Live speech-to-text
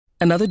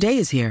Another day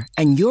is here,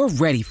 and you're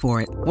ready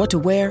for it. What to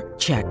wear?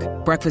 Check.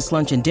 Breakfast,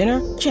 lunch, and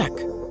dinner? Check.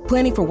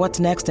 Planning for what's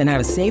next and how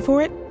to save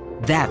for it?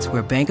 That's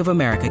where Bank of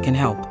America can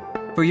help.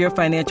 For your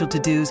financial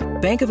to-dos,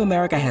 Bank of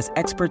America has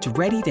experts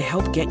ready to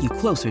help get you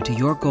closer to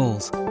your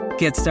goals.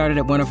 Get started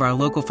at one of our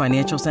local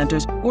financial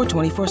centers or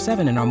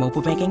 24/7 in our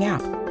mobile banking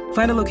app.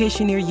 Find a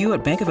location near you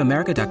at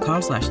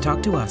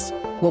bankofamerica.com/talktous.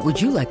 What would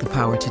you like the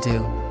power to do?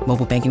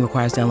 Mobile banking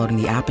requires downloading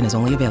the app and is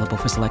only available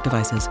for select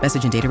devices.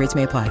 Message and data rates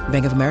may apply.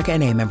 Bank of America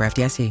N.A., member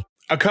FDIC.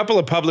 A couple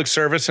of public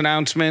service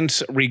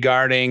announcements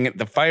regarding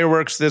the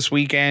fireworks this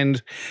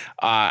weekend.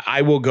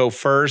 I will go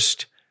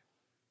first.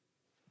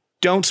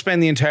 Don't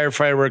spend the entire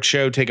fireworks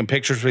show taking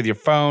pictures with your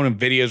phone and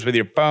videos with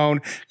your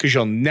phone, because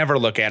you'll never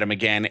look at them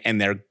again,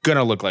 and they're going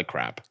to look like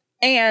crap.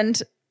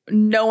 And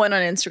no one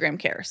on Instagram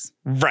cares.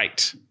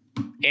 Right.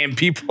 And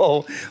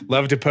people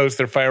love to post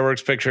their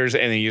fireworks pictures,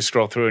 and then you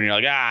scroll through and you're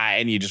like,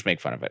 and you just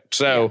make fun of it.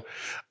 So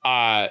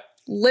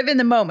live in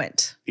the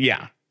moment.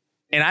 Yeah.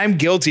 And I'm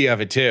guilty of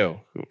it too.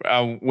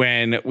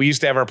 When we used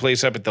to have our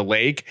place up at the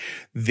lake,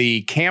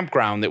 the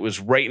campground that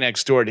was right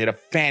next door did a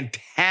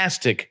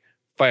fantastic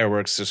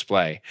fireworks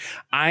display.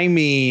 I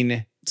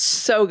mean,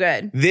 so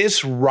good.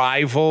 This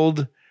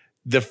rivaled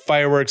the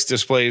fireworks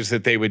displays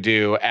that they would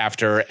do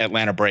after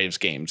Atlanta Braves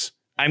games.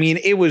 I mean,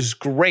 it was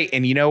great.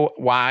 And you know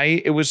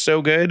why it was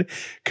so good?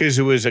 Because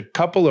it was a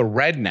couple of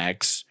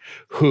rednecks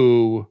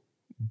who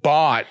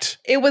bought.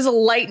 It was a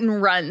light and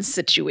run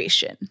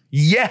situation.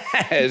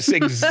 Yes,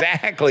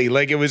 exactly.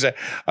 Like it was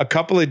a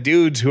couple of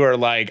dudes who are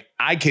like,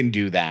 I can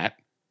do that.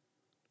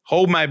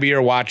 Hold my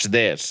beer, watch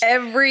this.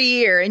 Every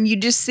year. And you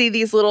just see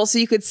these little, so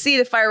you could see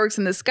the fireworks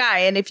in the sky.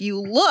 And if you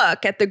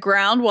look at the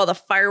ground while the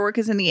firework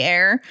is in the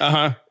air,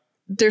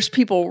 there's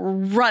people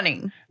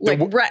running.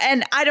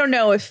 And I don't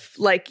know if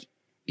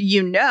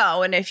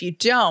and if you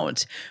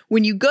don't,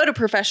 when you go to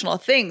professional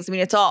things, I mean,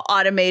 it's all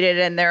automated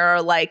and there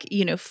are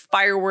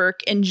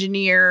firework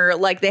engineer,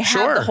 they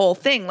have the whole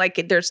thing.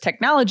 There's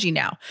technology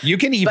now. You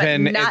can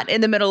even but not in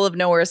the middle of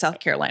nowhere,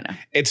 South Carolina.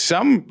 It's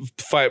some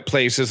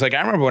places. I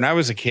remember when I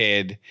was a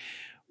kid,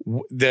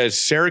 the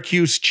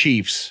Syracuse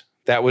Chiefs,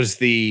 that was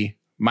the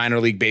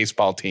minor league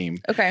baseball team.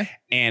 Okay.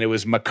 And it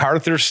was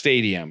MacArthur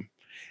Stadium.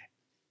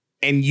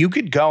 And you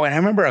could go, and I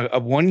remember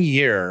one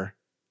year,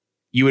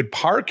 you would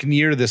park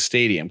near the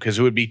stadium because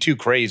it would be too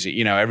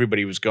crazy.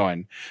 Everybody was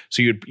going.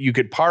 So you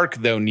could park,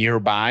 though,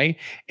 nearby.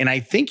 And I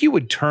think you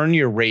would turn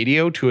your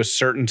radio to a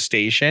certain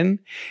station,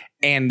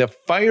 and the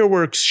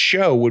fireworks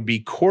show would be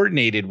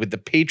coordinated with the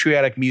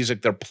patriotic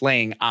music they're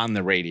playing on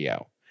the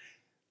radio.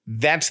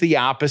 That's the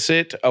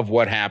opposite of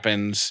what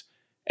happens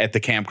at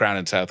the campground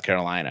in South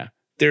Carolina.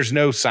 There's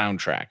no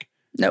soundtrack.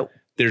 Nope.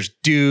 There's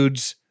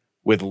dudes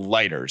with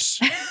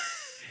lighters.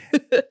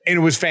 And it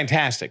was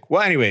fantastic.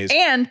 Well, anyways.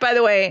 And by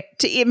the way,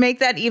 to make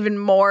that even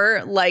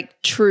more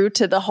true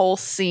to the whole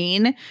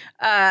scene,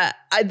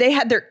 they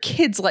had their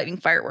kids lighting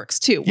fireworks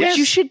too, which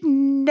you should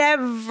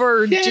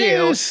never do.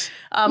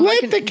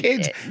 Let the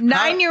kids.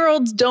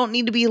 9-year-olds don't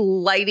need to be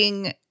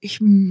lighting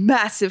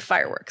massive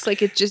fireworks.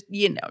 It's just,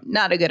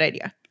 not a good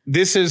idea.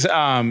 This is,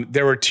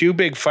 there were 2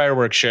 big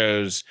fireworks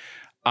shows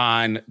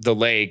on the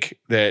lake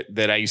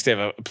that I used to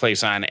have a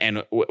place on,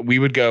 and we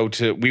would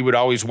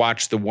always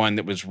watch the one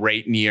that was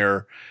right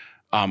near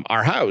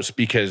our house,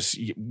 because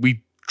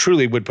we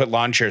truly would put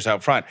lawn chairs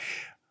out front.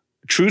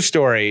 True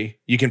story.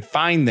 You can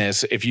find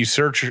this if you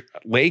search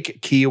Lake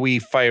Kiowee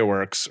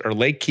fireworks or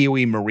Lake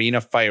Kiowee Marina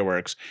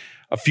fireworks.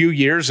 A few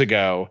years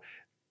ago,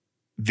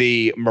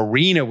 the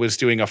marina was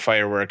doing a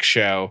fireworks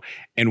show,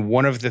 and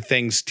one of the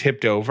things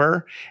tipped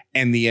over,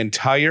 and the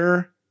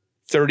entire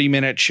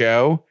 30-minute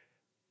show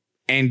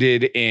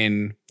ended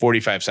in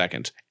 45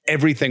 seconds.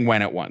 Everything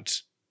went at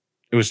once.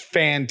 It was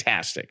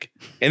fantastic.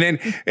 And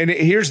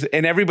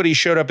everybody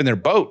showed up in their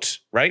boats,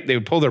 right? They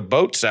would pull their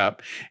boats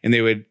up and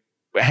they would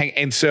hang.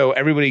 And so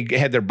everybody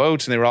had their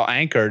boats and they were all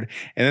anchored.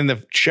 And then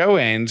the show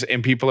ends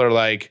and people are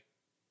like,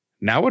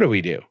 now what do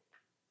we do?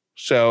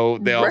 So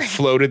they all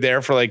floated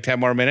there for 10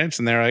 more minutes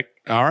and they're like,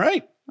 all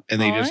right.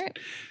 And they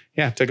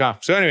took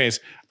off. So anyways,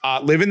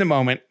 live in the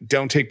moment.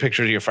 Don't take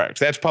pictures of your fireworks.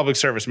 That's public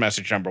service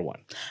message number 1.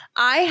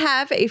 I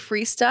have a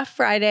Free Stuff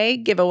Friday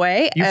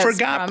giveaway. You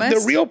forgot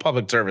the real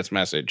public service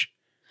message.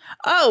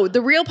 Oh,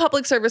 the real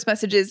public service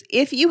message is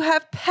if you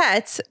have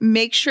pets,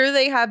 make sure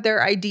they have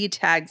their ID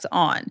tags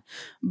on,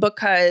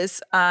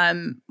 because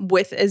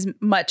with as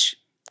much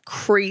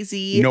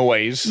crazy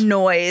noise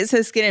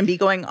is going to be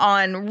going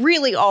on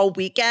really all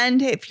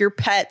weekend, if your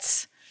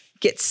pets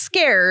get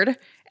scared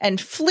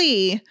and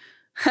flee,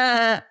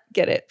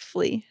 get it?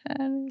 Flee.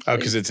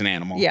 Because it's an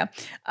animal. Yeah.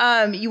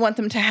 You want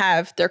them to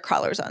have their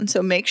collars on.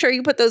 So make sure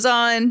you put those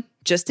on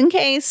just in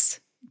case.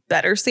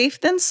 Better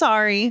safe than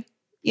sorry.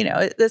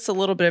 It's a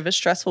little bit of a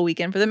stressful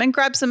weekend for them. And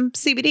grab some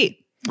CBD.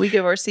 We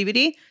give our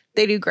CBD.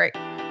 They do great.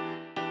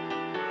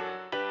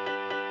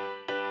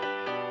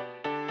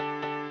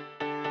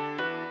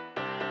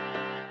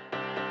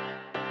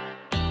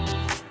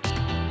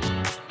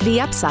 The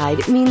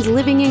Upside means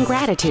living in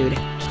gratitude,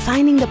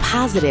 finding the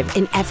positive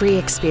in every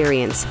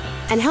experience,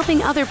 and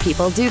helping other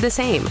people do the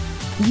same.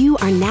 You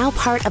are now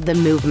part of the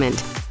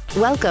movement.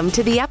 Welcome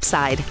to The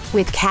Upside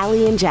with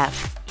Callie and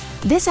Jeff.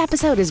 This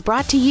episode is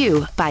brought to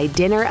you by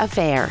Dinner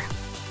Affair.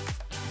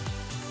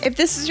 If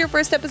this is your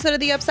first episode of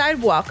The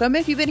Upside, welcome.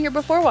 If you've been here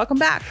before, welcome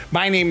back.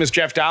 My name is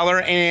Jeff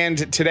Dollar,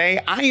 and today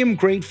I am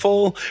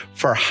grateful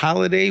for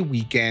holiday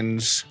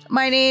weekends.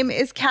 My name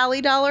is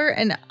Callie Dollar,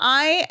 and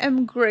I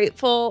am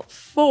grateful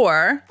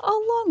for a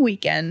long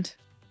weekend.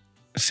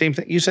 Same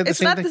thing. You said the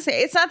same thing?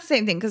 It's not the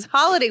same thing, because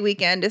holiday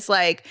weekend is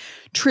like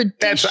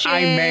traditions.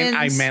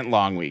 I meant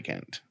long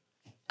weekend.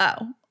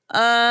 Oh.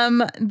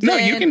 No,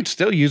 you can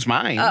still use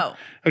mine. Oh.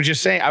 I was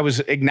just saying, I was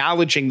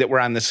acknowledging that we're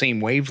on the same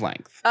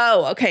wavelength.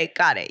 Oh, okay.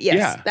 Got it. Yes,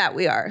 Yeah. that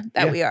we are.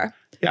 We are.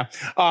 Yeah.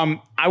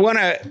 I want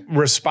to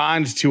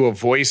respond to a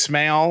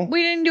voicemail.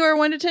 We didn't do our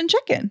 1 to 10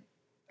 check-in.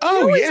 Oh,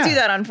 we always yeah. do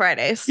that on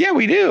Fridays. Yeah,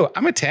 we do.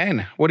 I'm a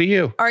 10. What are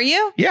you? Are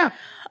you? Yeah.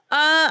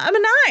 I'm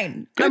a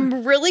 9. Good.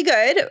 I'm really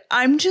good.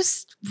 I'm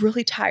just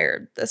really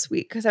tired this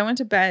week because I went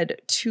to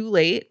bed too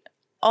late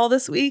all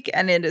this week,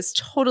 and it is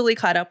totally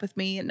caught up with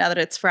me now that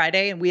it's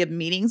Friday and we have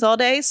meetings all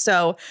day.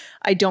 So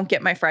I don't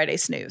get my Friday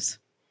snooze.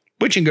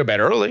 But you can go to bed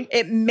early.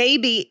 It may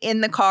be in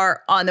the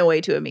car on the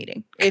way to a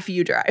meeting if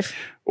you drive.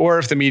 Or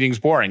if the meeting's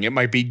boring, it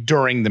might be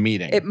during the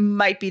meeting. It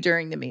might be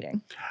during the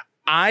meeting.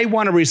 I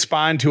want to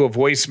respond to a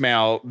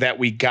voicemail that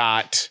we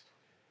got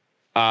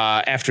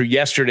after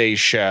yesterday's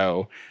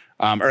show,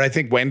 or I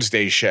think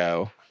Wednesday's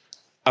show,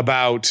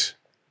 about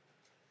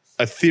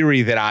a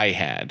theory that I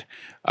had.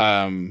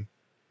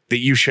 That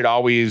you should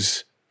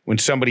always, when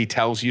somebody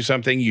tells you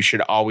something, you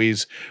should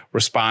always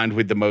respond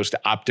with the most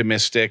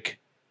optimistic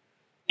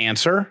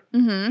answer.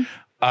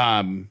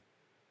 Mm-hmm.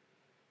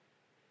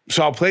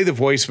 So I'll play the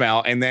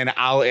voicemail, and then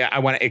I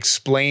want to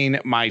explain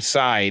my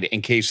side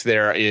in case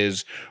there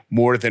is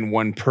more than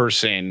one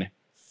person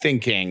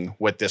thinking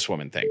what this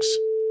woman thinks.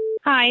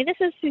 Hi, this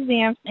is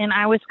Suzanne, and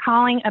I was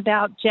calling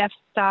about Jeff's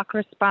stock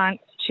response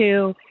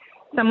to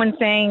someone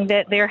saying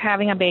that they're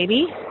having a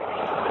baby.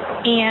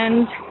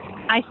 And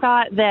I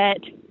thought that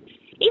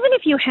even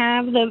if you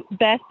have the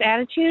best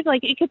attitude,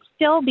 like, it could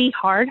still be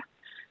hard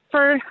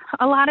for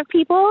a lot of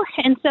people.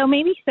 And so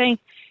maybe saying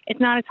it's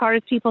not as hard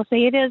as people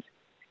say it is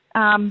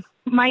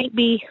might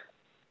be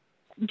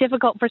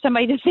difficult for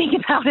somebody to think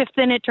about if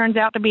then it turns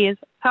out to be as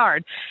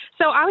hard.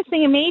 So I was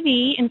thinking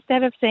maybe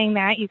instead of saying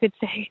that, you could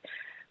say,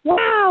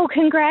 wow,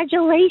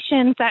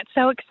 congratulations, that's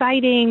so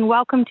exciting,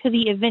 welcome to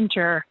the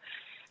adventure,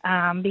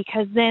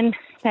 because then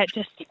that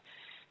just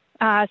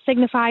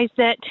signifies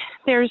that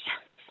there's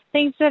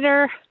things that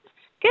are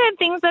good,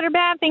 things that are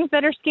bad, things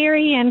that are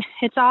scary, and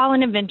it's all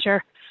an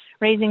adventure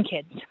raising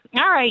kids.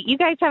 All right, you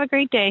guys have a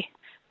great day.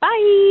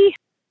 Bye.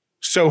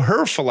 So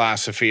her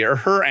philosophy, or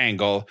her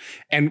angle,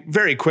 and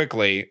very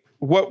quickly,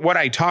 what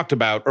I talked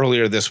about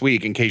earlier this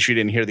week, in case you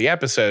didn't hear the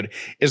episode,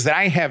 is that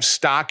I have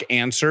stock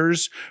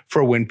answers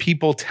for when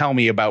people tell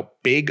me about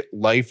big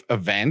life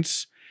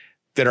events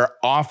that are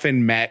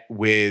often met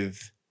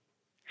with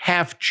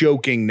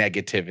half-joking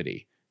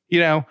negativity. You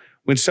know,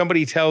 when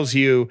somebody tells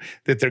you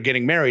that they're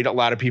getting married, a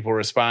lot of people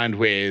respond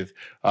with,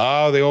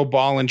 oh, the old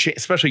ball and chain,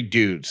 especially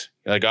dudes.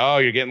 You're like, oh,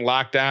 you're getting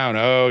locked down.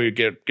 Oh, you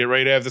get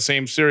ready to have the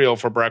same cereal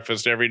for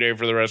breakfast every day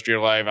for the rest of your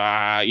life.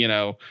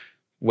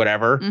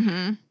 Whatever.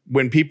 Mm-hmm.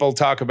 When people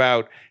talk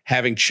about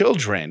having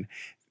children,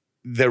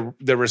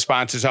 the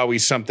response is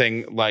always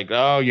something like,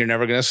 oh, you're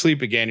never going to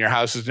sleep again. Your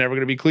house is never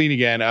going to be clean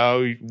again.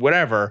 Oh,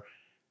 whatever.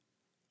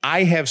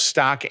 I have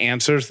stock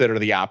answers that are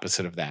the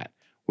opposite of that.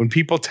 When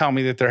people tell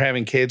me that they're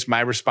having kids,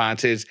 my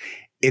response is,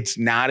 it's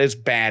not as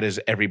bad as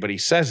everybody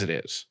says it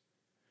is.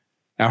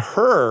 Now,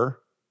 her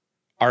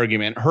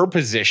argument, her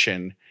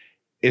position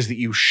is that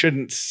you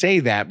shouldn't say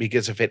that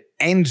because if it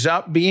ends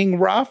up being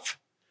rough,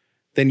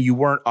 then you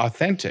weren't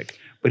authentic.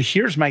 But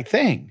here's my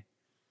thing.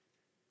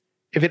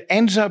 If it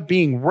ends up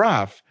being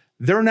rough,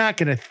 they're not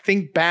going to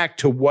think back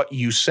to what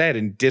you said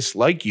and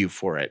dislike you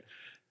for it.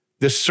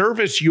 The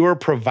service you're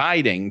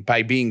providing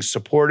by being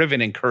supportive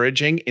and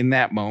encouraging in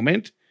that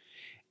moment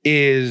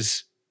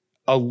is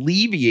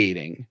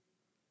alleviating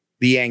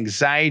the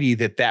anxiety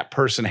that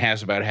person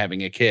has about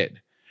having a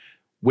kid.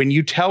 When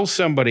you tell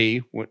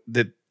somebody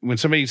that, when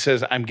somebody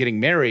says, I'm getting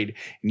married,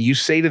 and you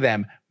say to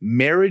them,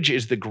 marriage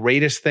is the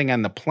greatest thing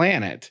on the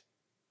planet,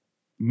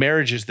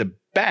 marriage is the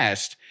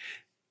best,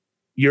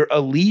 you're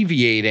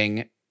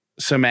alleviating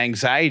some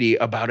anxiety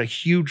about a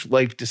huge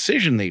life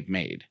decision they've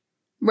made.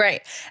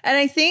 Right. And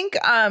I think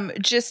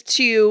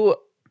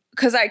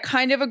because I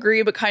kind of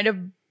agree, but kind of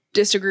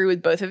disagree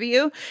with both of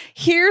you.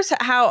 Here's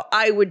how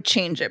I would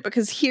change it,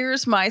 because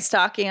here's my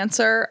stock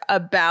answer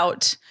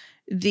about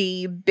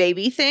the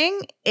baby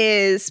thing,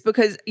 is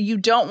because you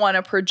don't want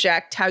to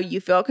project how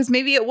you feel, because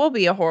maybe it will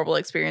be a horrible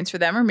experience for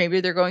them, or maybe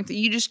they're going through,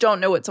 you just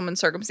don't know what someone's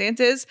circumstance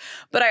is.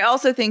 But I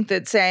also think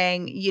that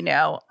saying,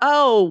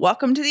 oh,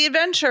 welcome to the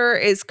adventure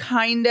is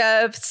kind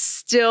of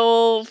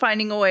still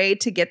finding a way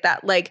to get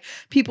that. Like,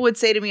 people would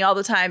say to me all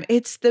the time,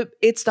 it's the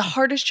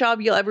hardest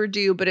job you'll ever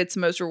do, but it's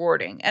the most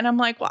rewarding. And I'm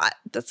like, well,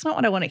 that's not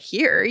what I want to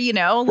hear,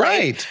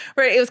 Right.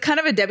 Right. It was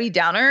kind of a Debbie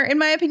Downer, in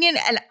my opinion.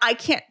 And I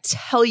can't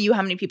tell you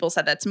how many people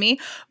said that to me.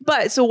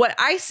 But so what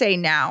I say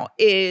now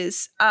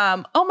is,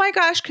 oh my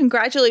gosh,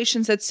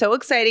 congratulations. That's so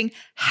exciting.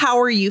 How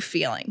are you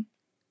feeling?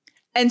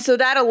 And so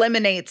that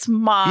eliminates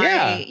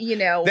my, that's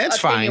opinion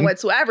fine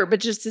whatsoever.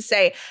 But just to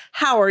say,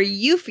 how are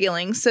you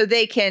feeling? So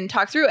they can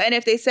talk through. And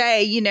if they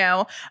say,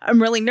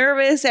 I'm really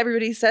nervous,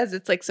 everybody says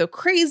it's like so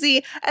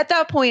crazy. At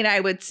that point, I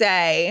would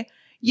say,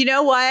 you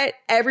know what?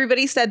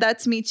 Everybody said that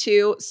to me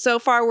too. So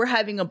far, we're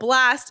having a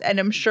blast, and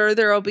I'm sure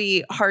there will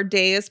be hard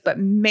days, but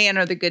man,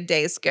 are the good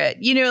days good.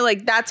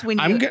 That's when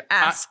you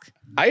ask.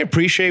 I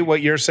appreciate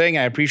what you're saying.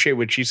 I appreciate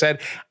what she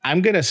said.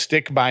 I'm going to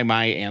stick by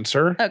my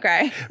answer.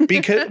 Okay.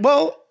 Because,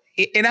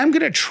 and I'm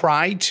going to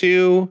try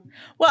to.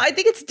 Well, I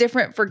think it's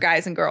different for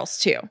guys and girls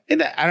too.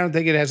 And I don't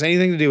think it has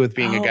anything to do with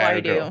being a guy or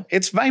a girl.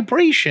 It's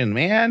vibration,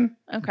 man.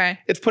 Okay.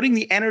 It's putting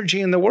the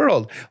energy in the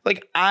world.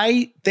 Like,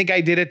 I think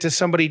I did it to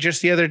somebody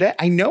just the other day.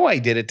 I know I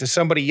did it to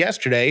somebody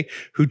yesterday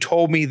who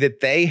told me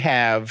that they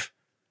have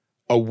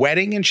a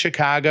wedding in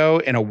Chicago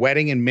and a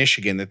wedding in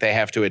Michigan that they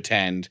have to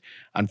attend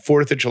on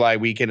 4th of July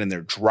weekend, and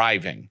they're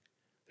driving.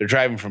 They're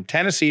driving from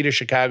Tennessee to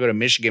Chicago to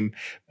Michigan,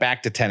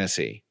 back to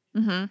Tennessee.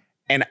 Mm-hmm.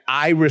 And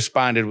I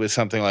responded with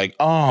something like,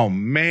 oh,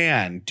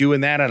 man,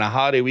 doing that on a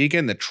holiday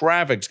weekend, the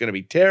traffic's going to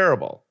be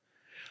terrible.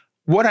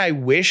 What I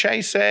wish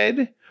I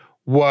said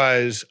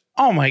was,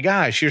 oh, my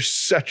gosh, you're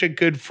such a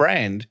good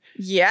friend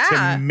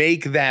to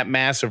make that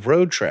massive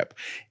road trip.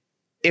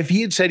 If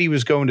he had said he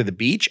was going to the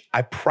beach,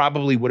 I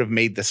probably would have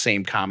made the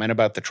same comment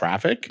about the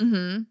traffic.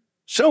 Mm-hmm.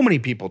 So many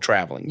people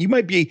traveling. You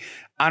might be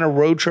on a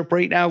road trip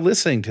right now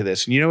listening to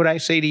this. And you know what I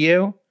say to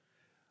you?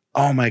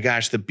 Oh, my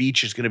gosh, the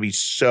beach is going to be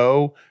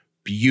so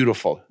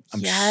beautiful.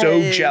 I'm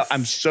so jealous.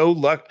 I'm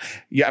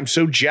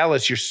so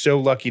jealous. You're so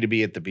lucky to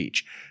be at the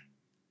beach.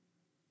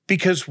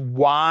 Because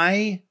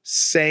why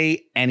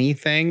say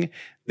anything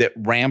that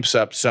ramps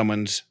up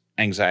someone's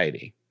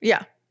anxiety?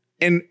 Yeah.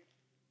 And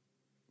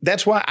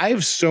that's why I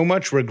have so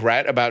much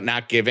regret about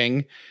not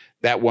giving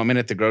that woman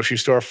at the grocery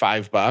store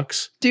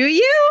 $5. Do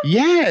you?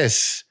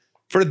 Yes.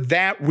 For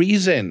that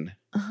reason.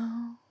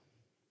 Oh.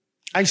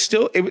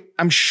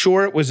 I'm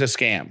sure it was a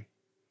scam.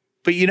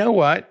 But you know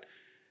what?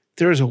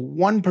 There's a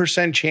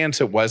 1%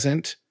 chance it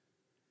wasn't.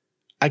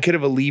 I could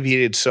have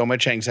alleviated so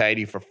much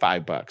anxiety for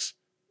 $5.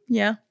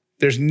 Yeah.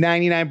 There's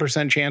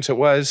 99% chance it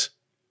was.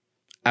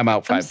 I'm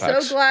out $5.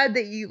 I'm so glad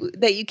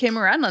that you came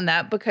around on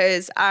that,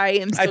 because I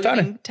am still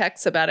getting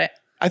texts about it.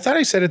 I thought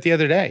I said it the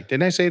other day.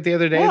 Didn't I say it the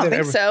other day? I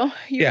think so.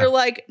 You were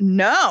like,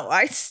 no,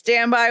 I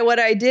stand by what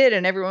I did.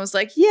 And everyone was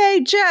like,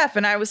 yay, Jeff.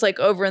 And I was like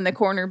over in the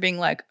corner being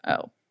like,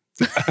 oh.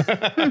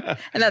 And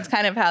that's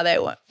kind of how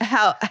that went.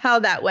 How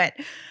that went.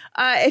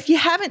 If you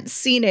haven't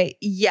seen it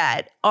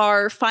yet,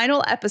 our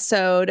final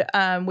episode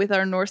with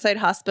our Northside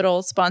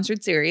Hospital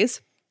sponsored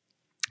series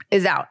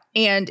is out.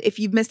 And if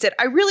you've missed it,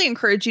 I really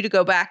encourage you to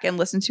go back and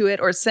listen to it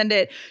or send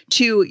it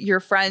to your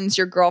friends,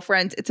 your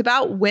girlfriends. It's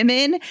about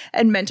women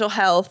and mental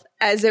health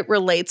as it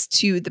relates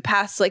to the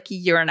past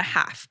year and a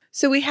half.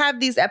 So we have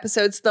these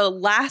episodes. The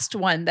last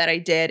one that I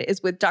did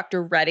is with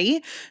Dr.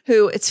 Reddy,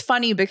 who, it's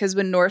funny because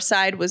when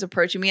Northside was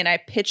approaching me and I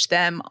pitched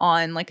them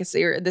on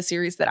the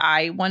series that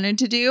I wanted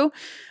to do,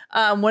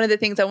 one of the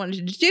things I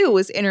wanted to do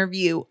was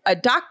interview a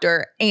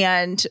doctor.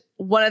 And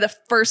one of the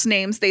first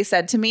names they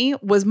said to me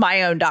was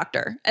my own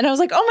doctor. And I was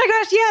like, oh my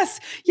gosh, yes.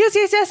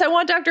 I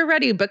want Dr.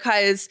 Reddy,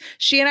 because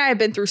she and I have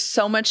been through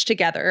so much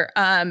together.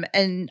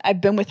 And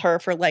I've been with her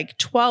for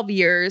 12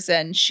 years,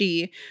 and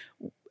she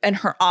and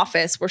her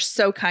office were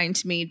so kind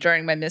to me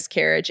during my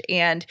miscarriage.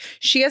 And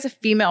she has a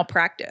female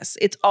practice.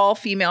 It's all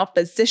female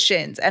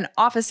physicians and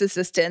office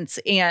assistants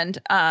and,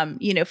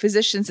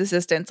 physician's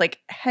assistants,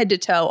 head to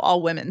toe,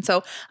 all women.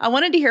 So I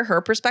wanted to hear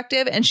her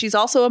perspective. And she's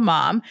also a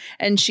mom,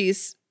 and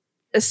she's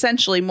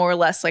essentially more or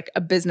less like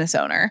a business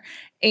owner.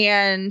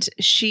 And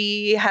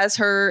she has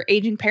her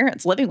aging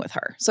parents living with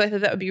her. So I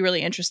thought that would be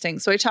really interesting.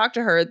 So I talked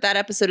to her. That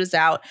episode is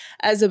out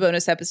as a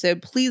bonus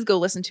episode. Please go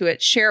listen to it.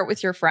 Share it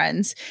with your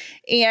friends.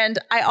 And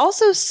I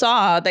also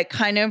saw that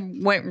kind of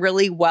went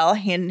really well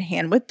hand in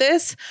hand with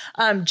this.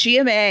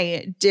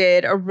 GMA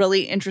did a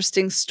really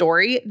interesting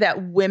story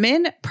that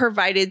women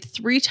provided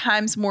 3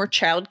 times more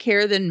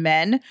childcare than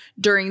men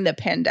during the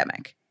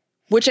pandemic,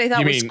 which I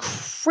thought was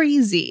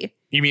crazy.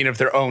 You mean of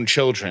their own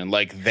children,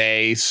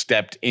 they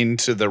stepped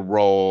into the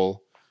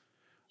role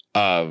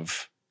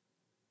of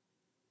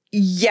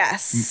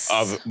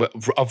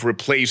of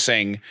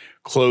replacing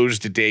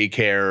closed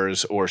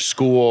daycares or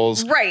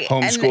schools, right?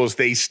 Homeschools.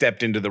 They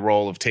stepped into the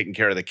role of taking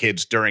care of the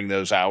kids during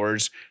those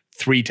hours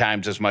 3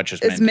 times as much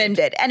as men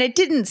did. And it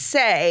didn't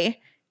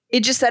say.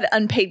 It just said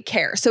unpaid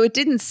care. So it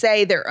didn't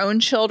say their own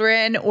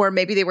children, or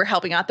maybe they were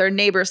helping out their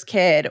neighbor's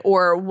kid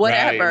or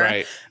whatever,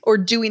 right. Or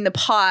doing the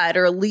pod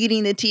or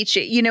leading the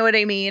teaching. You know what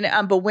I mean?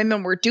 But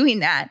women were doing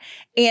that.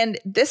 And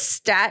this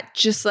stat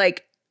just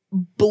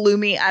blew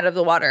me out of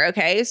the water.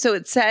 Okay. So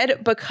it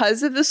said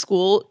because of the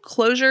school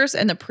closures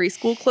and the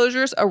preschool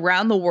closures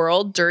around the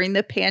world during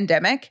the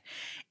pandemic,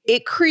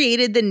 it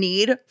created the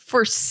need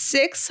for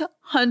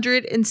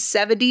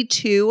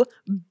 672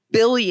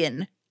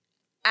 billion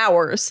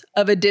hours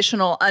of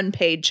additional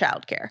unpaid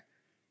childcare.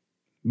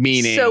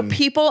 Meaning, so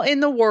people in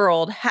the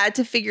world had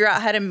to figure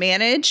out how to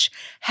manage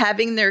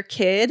having their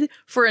kid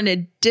for an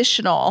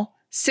additional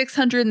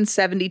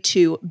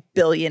 672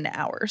 billion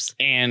hours.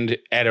 And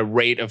at a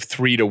rate of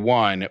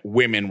 3-to-1,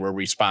 women were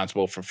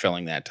responsible for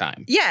filling that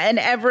time. Yeah. And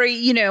every,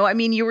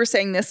 you were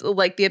saying this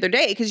like the other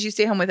day because you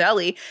stay home with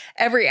Ellie,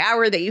 every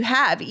hour that you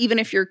have, even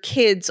if your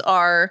kids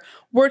are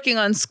working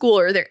on school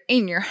or they're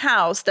in your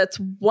house, that's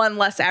one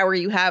less hour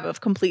you have of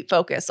complete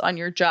focus on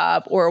your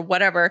job or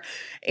whatever.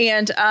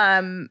 And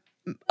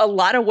a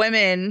lot of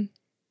women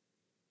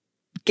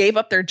gave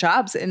up their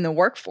jobs in the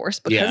workforce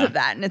because of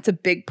that. And it's a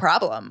big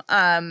problem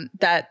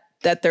that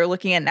they're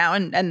looking at now.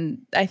 And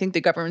I think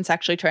the government's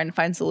actually trying to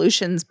find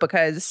solutions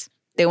because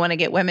they want to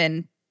get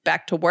women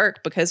back to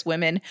work because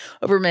women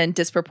over men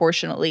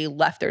disproportionately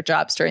left their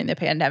jobs during the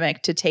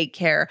pandemic to take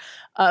care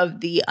of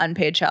the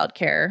unpaid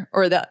childcare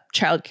or the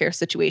childcare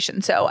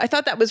situation. So I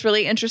thought that was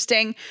really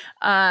interesting.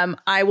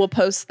 I will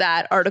post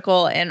that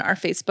article in our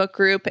Facebook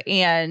group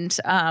and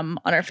on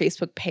our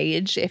Facebook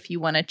page if you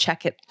want to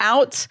check it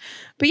out.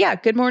 But yeah,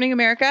 Good Morning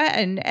America,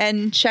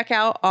 and check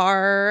out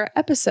our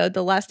episode,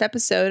 the last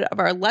episode of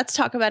our Let's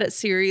Talk About It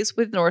series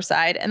with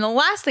Northside. And the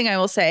last thing I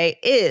will say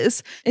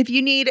is if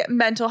you need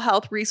mental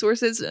health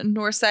resources,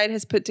 Northside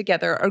has put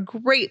together a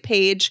great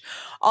page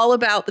all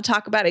about the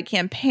Talk About It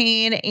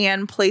campaign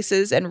and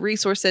places and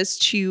resources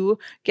to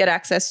get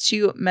access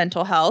to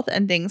mental health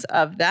and things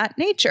of that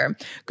nature.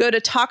 Go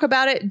to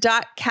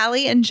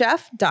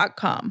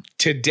talkaboutit.callieandjeff.com.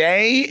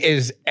 Today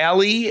is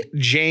Ellie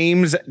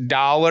James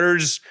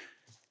Dollar's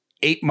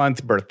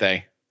 8-month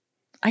birthday.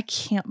 I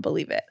can't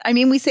believe it. I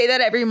mean, we say that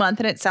every month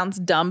and it sounds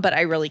dumb, but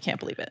I really can't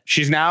believe it.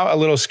 She's now a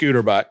little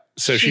scooter butt.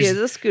 So she is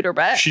a scooter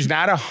butt. She's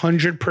not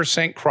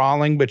 100%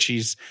 crawling, but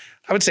she's,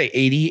 I would say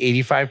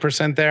 80,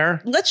 85%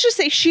 there. Let's just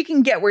say she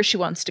can get where she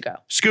wants to go.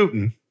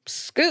 Scooting.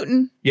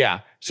 Yeah.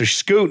 So she's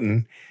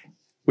scooting,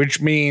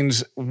 which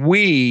means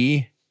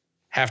we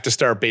have to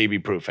start baby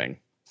proofing.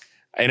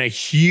 And a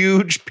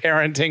huge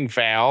parenting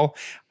fail.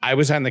 I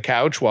was on the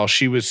couch while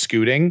she was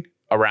scooting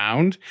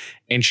around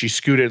and she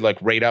scooted like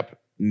right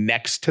up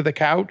next to the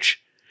couch.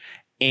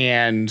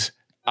 And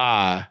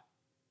so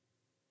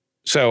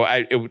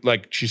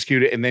she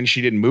scooted and then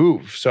she didn't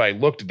move. So I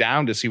looked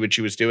down to see what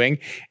she was doing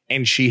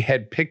and she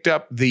had picked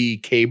up the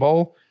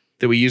cable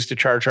that we used to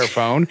charge our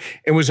phone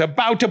and was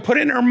about to put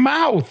it in her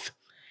mouth.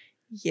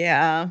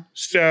 Yeah.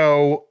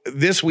 So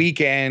this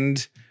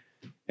weekend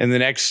and the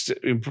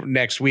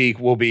next week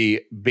will be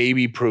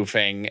baby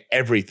proofing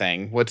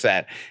everything. What's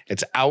that?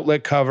 It's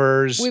outlet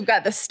covers. We've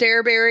got the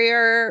stair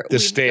barrier.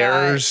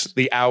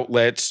 The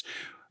outlets.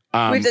 We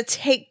have to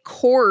take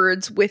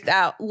cords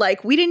without,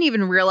 we didn't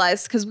even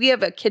realize because we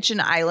have a kitchen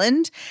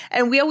island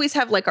and we always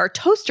have our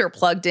toaster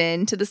plugged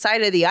in to the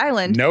side of the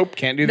island. Nope,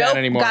 can't do that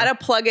anymore. Got to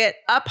plug it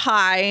up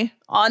high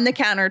on the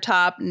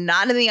countertop,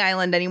 not in the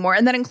island anymore.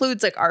 And that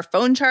includes our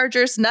phone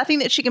chargers, nothing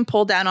that she can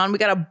pull down on. We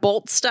got to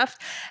bolt stuff.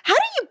 How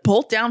do you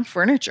bolt down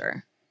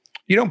furniture?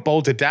 You don't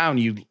bolt it down.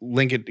 You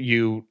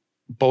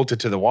bolt it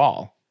to the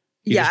wall.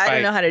 I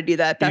don't know how to do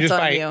that. That's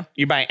on you.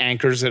 You buy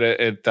anchors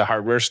at the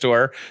hardware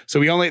store. So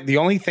the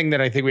only thing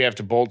that I think we have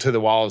to bolt to the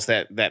wall is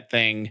that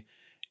thing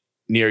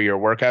near your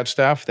workout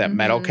stuff, that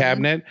metal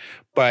cabinet.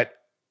 But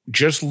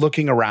just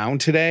looking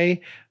around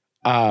today,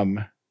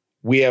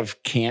 we have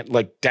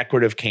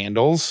decorative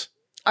candles.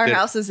 Our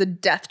house is a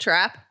death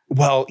trap.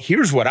 Well,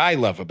 here's what I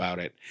love about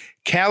it.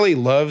 Callie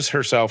loves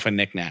herself a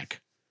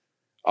knickknack,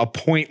 a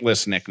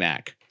pointless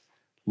knickknack,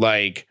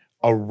 like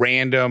a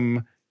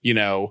random,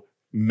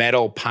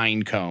 metal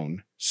pine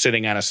cone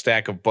sitting on a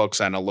stack of books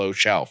on a low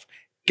shelf.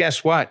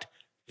 Guess what?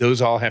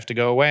 Those all have to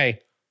go away.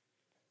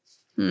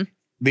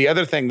 The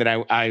other thing that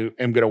I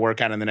am going to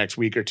work on in the next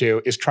week or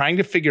two is trying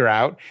to figure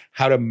out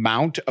how to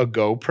mount a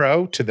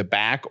GoPro to the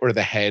back or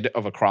the head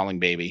of a crawling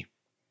baby.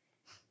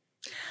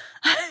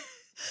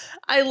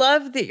 I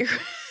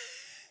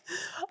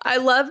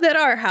love that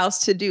our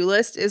house to-do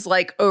list is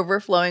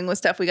overflowing with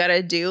stuff we got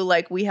to do.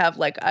 We have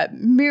a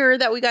mirror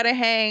that we got to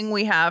hang.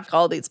 We have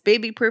all these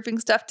baby proofing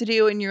stuff to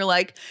do. And you're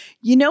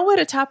you know what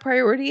a top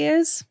priority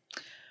is?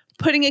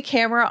 Putting a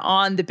camera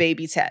on the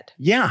baby's head.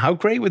 Yeah. How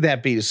great would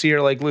that be to see her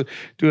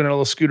doing a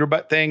little scooter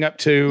butt thing up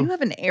to. You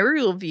have an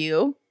aerial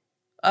view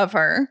of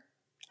her.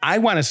 I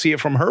want to see it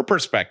from her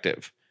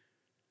perspective.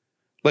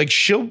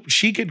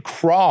 She could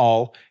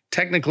crawl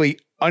technically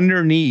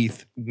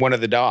underneath one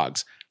of the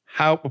dogs.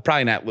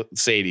 Probably not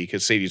Sadie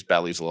because Sadie's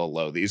belly's a little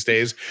low these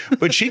days,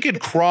 but she could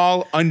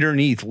crawl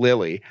underneath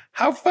Lily.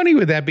 How funny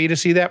would that be to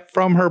see that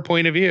from her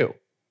point of view?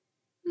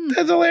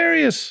 That's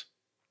hilarious.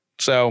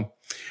 So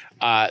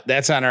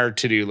that's on our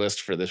to-do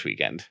list for this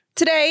weekend.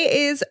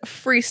 Today is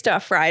Free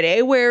Stuff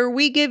Friday, where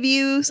we give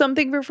you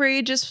something for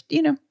free, just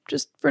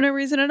for no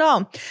reason at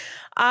all.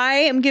 I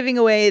am giving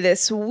away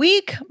this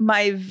week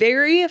my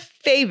very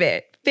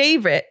favorite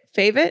favorite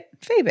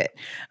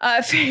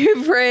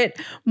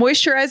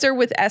moisturizer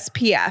with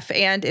SPF,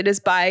 and it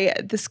is by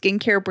the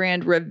skincare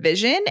brand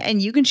Revision.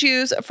 And you can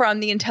choose from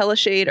the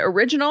IntelliShade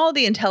Original,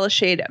 the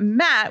IntelliShade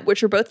Matte,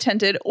 which are both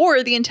tinted,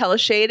 or the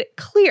IntelliShade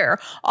Clear.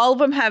 All of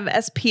them have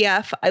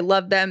SPF. I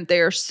love them.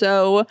 They are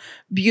so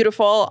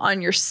beautiful on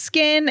your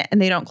skin,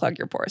 and they don't clog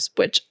your pores,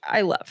 which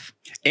I love.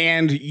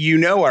 And you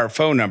know our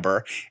phone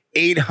number,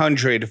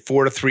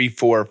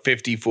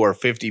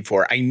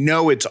 800-434-5454. I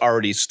know it's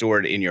already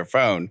stored in your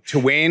phone. To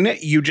win,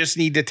 you just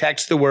need to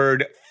text the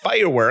word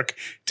Firework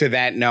to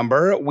that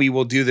number. We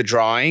will do the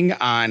drawing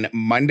on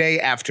Monday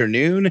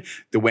afternoon.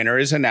 The winner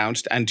is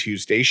announced on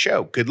Tuesday's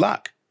show. Good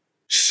luck.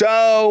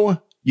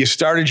 So you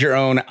started your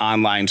own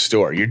online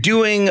store. You're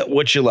doing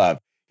what you love.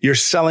 You're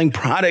selling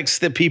products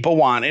that people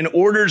want, and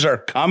orders are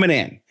coming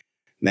in.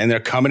 And then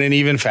they're coming in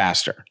even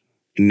faster.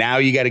 And now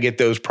you got to get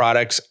those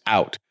products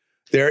out.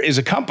 There is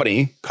a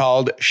company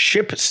called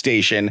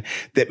ShipStation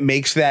that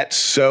makes that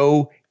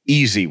so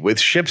easy. With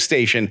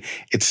ShipStation,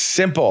 it's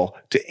simple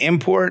to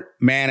import,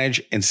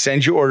 manage, and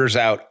send your orders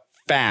out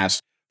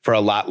fast for a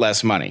lot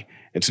less money.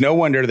 It's no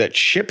wonder that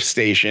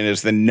ShipStation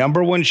is the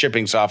 #1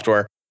 shipping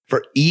software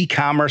for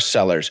e-commerce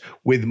sellers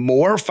with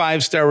more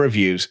 5-star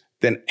reviews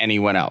than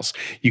anyone else.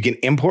 You can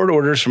import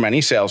orders from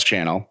any sales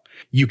channel.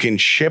 You can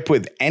ship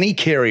with any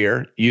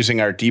carrier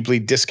using our deeply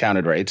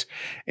discounted rates,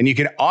 and you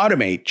can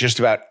automate just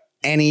about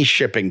any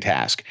shipping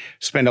task.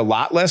 Spend a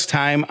lot less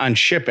time on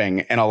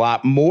shipping and a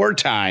lot more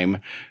time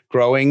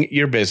growing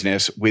your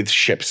business with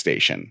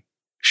ShipStation.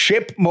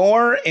 Ship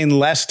more in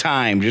less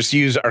time. Just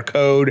use our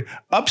code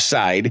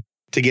UPSIDE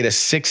to get a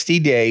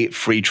 60-day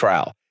free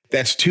trial.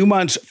 That's 2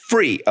 months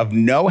free of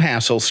no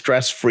hassle,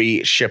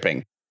 stress-free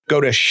shipping.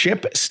 Go to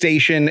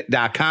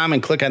ShipStation.com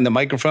and click on the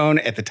microphone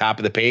at the top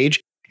of the page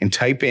and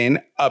type in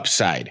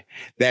UPSIDE.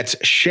 That's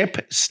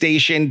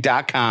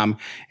ShipStation.com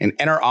and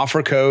enter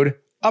offer code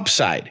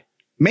UPSIDE.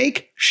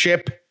 Make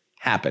ship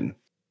happen.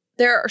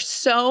 There are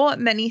so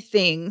many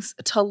things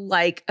to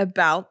like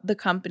about the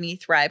company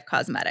Thrive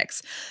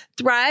Cosmetics.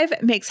 Thrive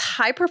makes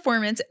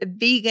high-performance,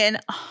 vegan,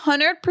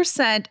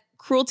 100%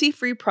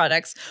 cruelty-free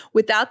products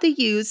without the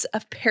use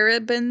of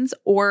parabens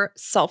or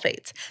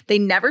sulfates. They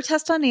never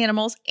test on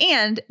animals,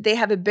 and they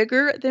have a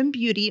bigger than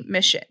beauty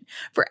mission.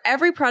 For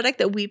every product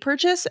that we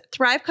purchase,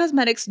 Thrive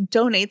Cosmetics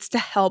donates to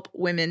help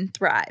women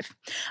thrive.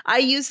 I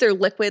use their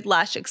liquid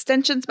lash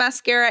extensions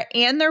mascara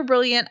and their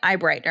brilliant eye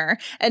brightener.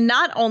 And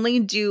not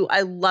only do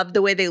I love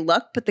the way they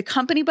look, but the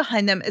company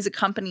behind them is a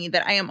company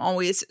that I am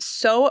always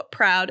so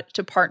proud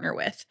to partner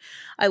with.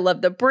 I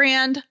love the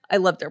brand, I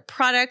love their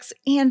products,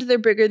 and their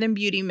bigger than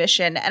beauty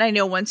mission. And I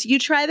know once you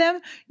try them,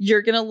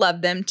 you're going to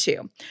love them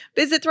too.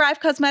 Visit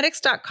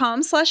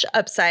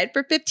thrivecosmetics.com/upside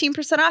for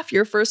 15% off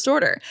your first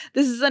order.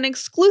 This is an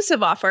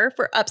exclusive offer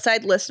for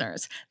Upside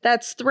listeners.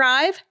 That's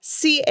Thrive,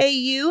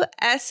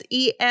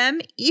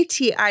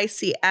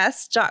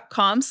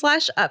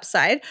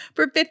 CAUSEMETICS.com/upside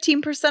for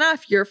 15%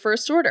 off your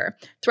first order.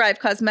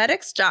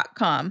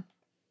 Thrivecosmetics.com.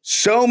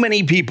 So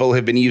many people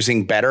have been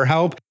using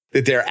BetterHelp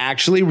that they're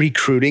actually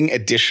recruiting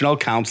additional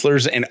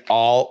counselors in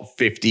all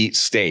 50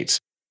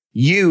 states.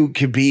 You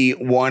could be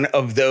one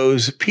of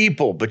those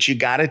people, but you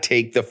got to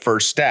take the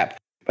first step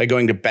by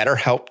going to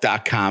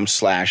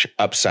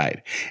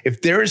betterhelp.com/upside.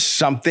 If there is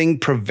something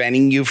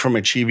preventing you from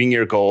achieving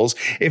your goals,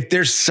 if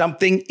there's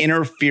something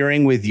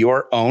interfering with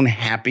your own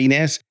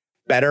happiness,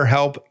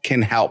 BetterHelp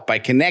can help by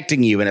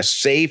connecting you in a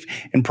safe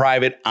and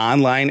private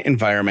online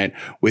environment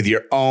with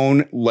your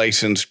own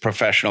licensed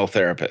professional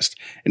therapist.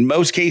 In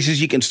most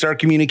cases, you can start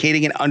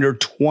communicating in under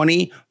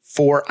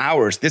 24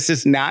 hours. This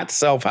is not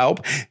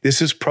self-help.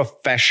 This is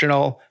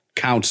professional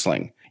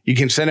counseling. You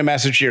can send a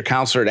message to your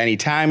counselor at any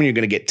time, and you're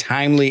going to get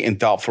timely and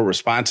thoughtful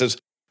responses.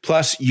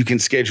 Plus, you can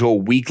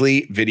schedule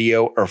weekly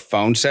video or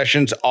phone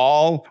sessions,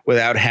 all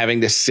without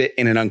having to sit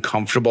in an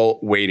uncomfortable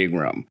waiting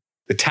room.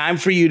 The time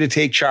for you to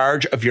take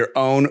charge of your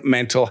own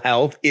mental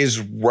health is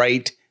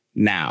right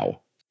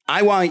now.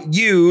 I want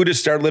you to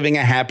start living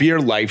a happier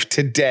life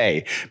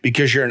today.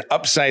 Because you're an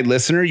Upside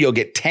listener, you'll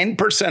get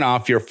 10%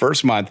 off your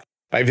first month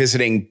by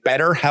visiting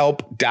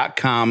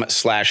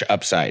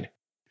betterhelp.com/upside.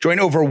 Join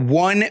over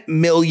 1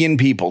 million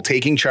people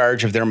taking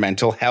charge of their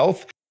mental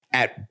health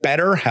at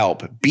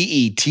BetterHelp,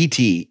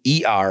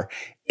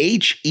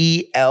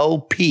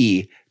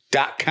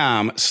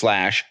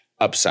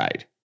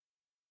 BetterHelp.com/upside.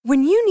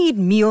 When you need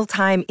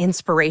mealtime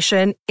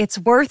inspiration, it's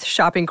worth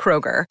shopping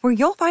Kroger, where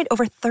you'll find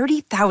over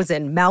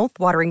 30,000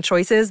 mouth-watering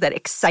choices that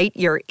excite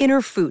your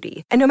inner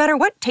foodie. And no matter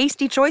what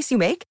tasty choice you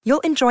make,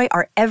 you'll enjoy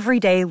our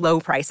everyday low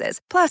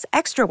prices, plus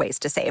extra ways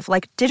to save,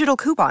 like digital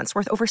coupons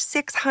worth over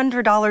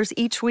 $600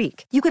 each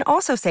week. You can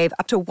also save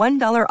up to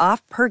 $1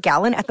 off per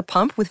gallon at the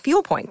pump with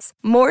fuel points.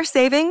 More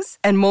savings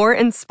and more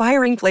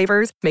inspiring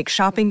flavors make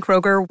shopping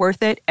Kroger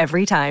worth it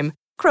every time.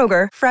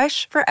 Kroger,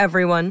 fresh for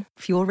everyone.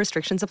 Fuel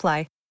restrictions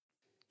apply.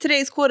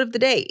 Today's quote of the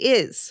day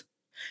is,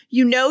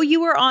 "You know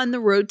you are on the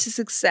road to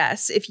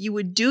success if you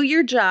would do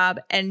your job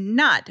and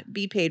not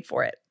be paid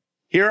for it."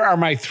 Here are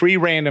my 3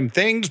 random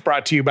things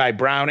brought to you by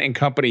Brown and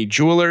Company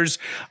Jewelers.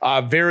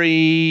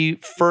 Very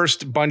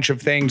first bunch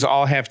of things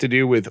all have to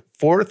do with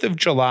 4th of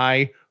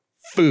July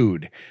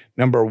food.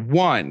 Number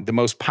 1, the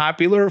most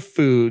popular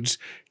foods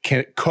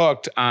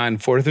cooked on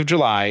 4th of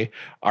July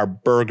are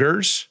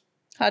burgers,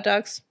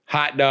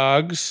 hot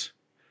dogs,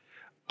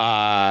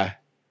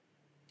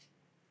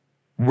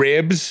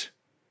 ribs.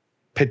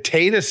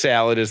 Potato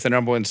salad is the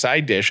number 1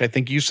 side dish. I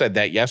think you said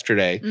that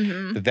yesterday,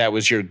 that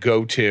was your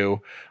go-to.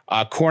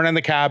 Corn on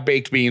the cob,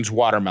 baked beans,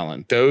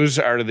 watermelon. Those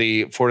are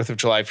the 4th of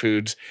July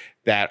foods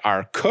that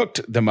are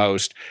cooked the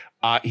most.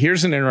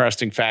 Here's an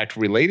interesting fact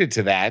related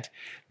to that.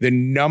 The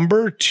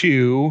number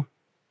 2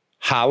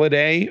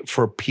 holiday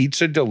for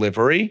pizza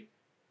delivery,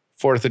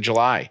 4th of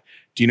July.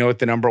 Do you know what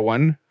the number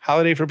 1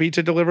 holiday for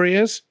pizza delivery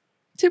is?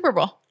 Super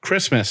Bowl.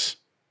 Christmas.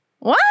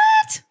 What?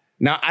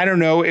 Now, I don't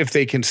know if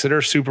they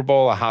consider Super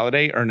Bowl a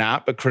holiday or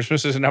not, but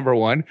Christmas is number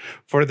 1.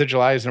 4th of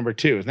July is number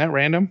 2. Isn't that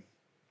random?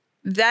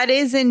 That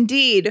is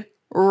indeed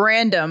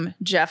random,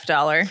 Jeff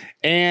Dollar.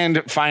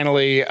 And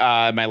finally,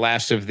 my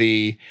last of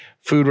the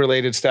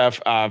food-related stuff,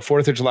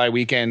 4th of July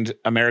weekend,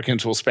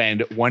 Americans will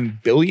spend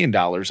 $1 billion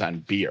on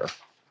beer.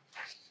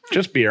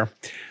 Just beer.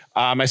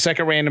 My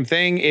second random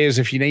thing is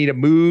if you need a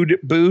mood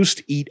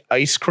boost, eat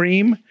ice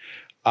cream.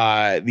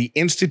 The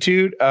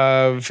Institute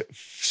of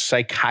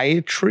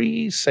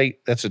Psychiatry,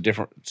 that's a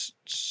different,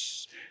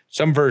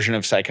 some version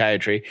of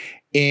psychiatry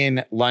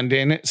in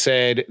London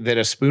said that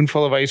a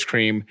spoonful of ice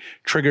cream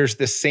triggers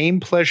the same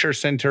pleasure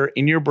center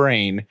in your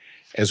brain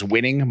as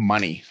winning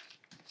money.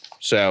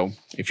 So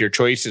if your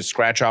choice is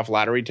scratch off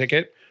lottery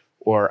ticket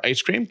or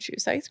ice cream,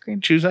 choose ice cream.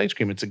 Choose ice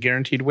cream. It's a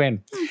guaranteed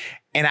win.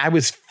 And I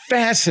was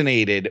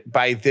fascinated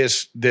by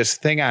this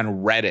thing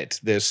on Reddit,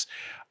 this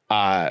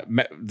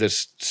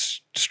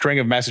string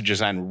of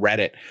messages on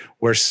Reddit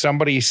where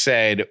somebody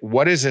said,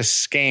 what is a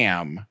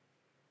scam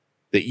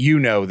that you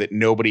know that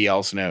nobody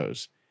else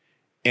knows?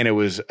 And it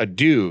was a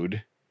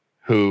dude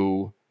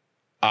who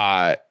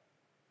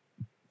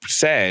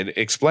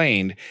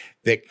explained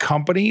that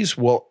companies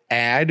will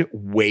add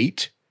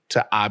weight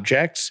to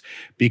objects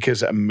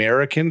because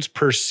Americans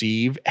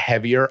perceive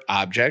heavier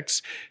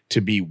objects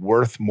to be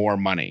worth more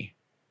money.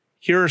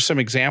 Here are some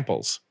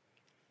examples.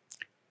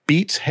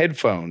 Beats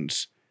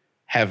headphones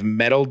have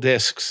metal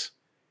discs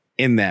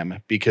in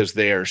them because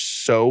they are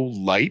so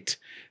light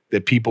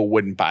that people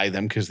wouldn't buy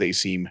them because they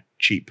seem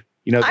cheap.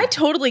 You know, I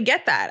totally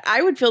get that.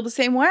 I would feel the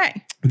same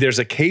way. There's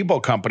a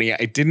cable company.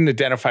 I didn't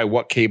identify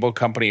what cable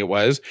company it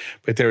was,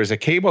 but there was a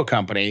cable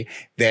company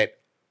that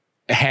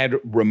had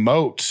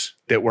remotes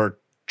that were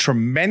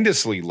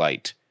tremendously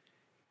light,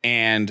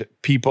 and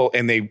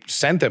they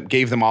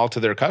gave them all to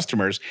their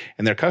customers,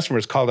 and their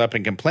customers called up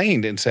and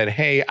complained and said,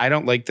 hey, I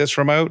don't like this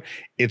remote.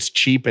 It's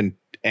cheap and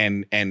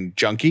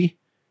junky.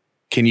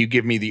 Can you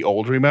give me the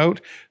old remote?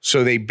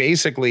 So they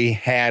basically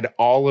had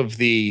all of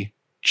the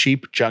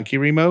cheap, junky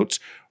remotes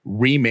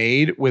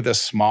remade with a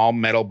small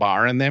metal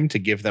bar in them to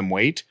give them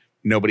weight.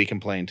 Nobody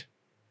complained.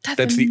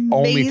 That's the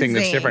only thing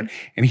that's different.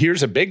 And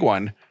here's a big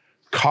one.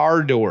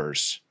 Car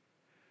doors.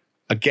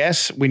 I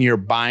guess when you're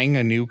buying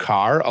a new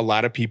car, a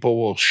lot of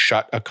people will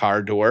shut a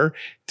car door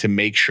to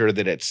make sure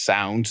that it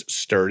sounds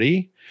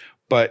sturdy.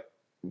 But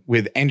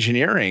with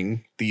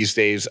engineering these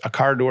days, a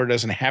car door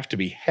doesn't have to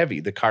be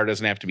heavy. The car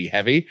doesn't have to be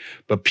heavy,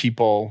 but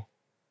people,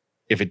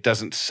 if it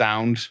doesn't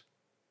sound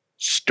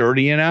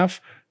sturdy enough,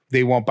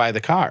 they won't buy the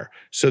car.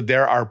 So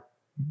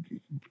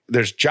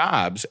there's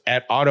jobs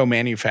at auto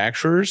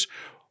manufacturers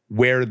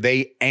where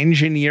they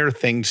engineer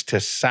things to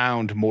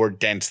sound more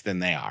dense than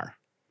they are.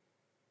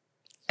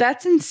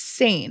 That's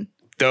insane.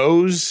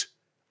 Those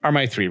are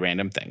my 3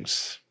 random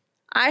things.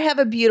 I have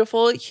a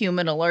beautiful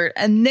human alert,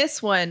 and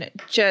this one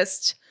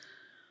just,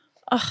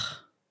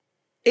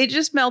 it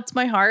just melts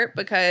my heart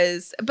but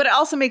it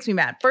also makes me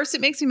mad. First,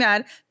 it makes me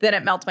mad, then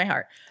it melts my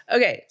heart.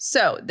 Okay,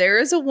 so there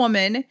is a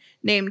woman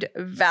named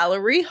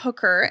Valerie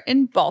Hooker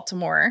in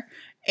Baltimore,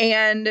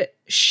 and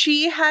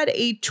she had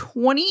a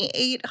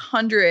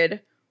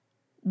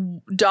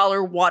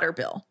 $2,800 water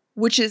bill,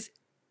 which is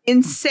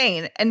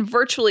insane and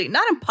virtually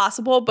not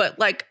impossible, but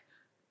like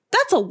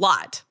that's a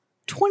lot.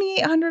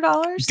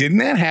 $2,800. Didn't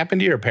that happen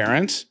to your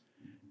parents?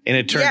 And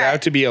it turned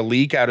out to be a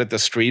leak out at the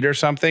street or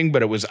something,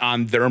 but it was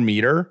on their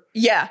meter.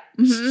 Yeah.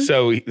 Mm-hmm.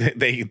 So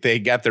they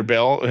got their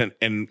bill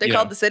and they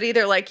called the city.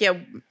 They're like, yeah,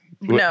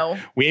 no,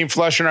 we ain't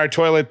flushing our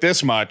toilet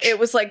this much. It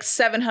was like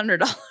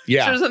 $700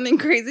 or something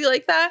crazy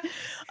like that.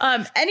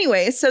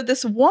 Anyway, so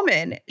this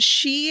woman,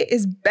 she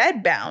is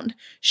bedbound.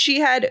 She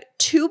had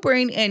 2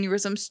 brain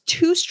aneurysms,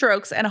 2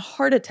 strokes, and a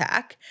heart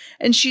attack.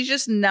 And she's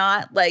just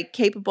not like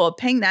capable of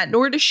paying that,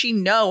 nor does she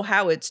know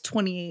how it's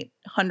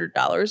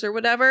 $2,800 or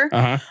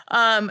whatever.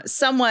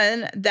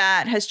 Someone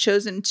that has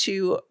chosen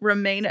to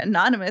remain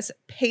anonymous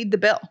paid the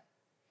bill.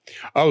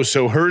 Oh,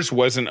 so hers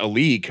wasn't a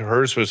leak.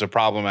 Hers was a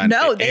problem in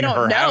they don't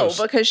her know house.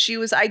 because she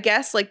was, I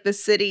guess, like the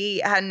city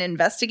hadn't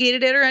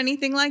investigated it or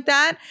anything like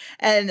that.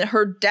 And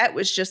her debt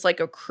was just like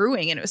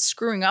accruing and it was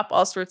screwing up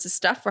all sorts of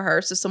stuff for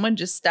her. So someone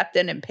just stepped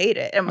in and paid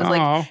it and was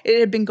like, it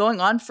had been going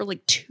on for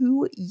like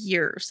 2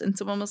 years. And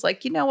someone was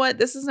like, you know what?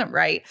 This isn't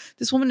right.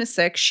 This woman is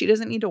sick. She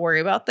doesn't need to worry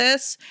about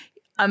this.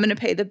 I'm going to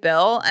pay the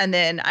bill. And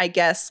then I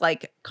guess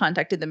like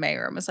contacted the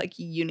mayor and was like,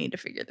 you need to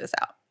figure this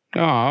out.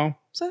 Oh.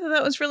 So I thought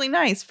that was really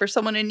nice for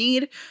someone in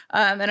need.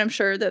 And I'm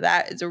sure that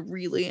that is a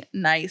really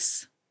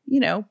nice,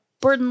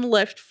 burden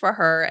lift for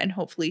her. And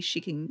hopefully she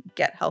can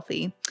get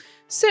healthy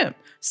soon.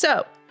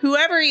 So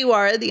whoever you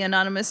are, the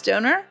anonymous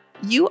donor,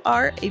 you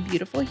are a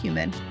beautiful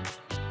human.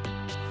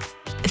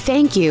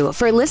 Thank you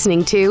for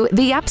listening to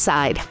The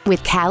Upside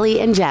with Callie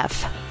and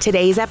Jeff.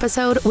 Today's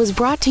episode was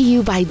brought to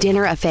you by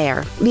Dinner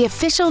Affair, the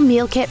official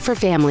meal kit for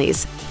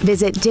families.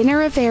 Visit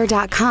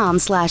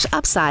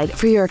dinneraffair.com/upside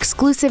for your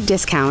exclusive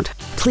discount.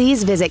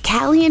 Please visit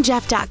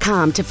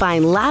callieandjeff.com to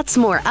find lots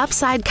more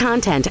Upside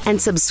content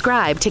and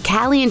subscribe to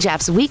Callie and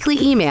Jeff's weekly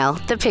email,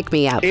 The Pick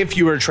Me Up. If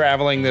you are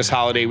traveling this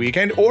holiday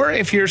weekend or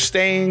if you're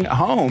staying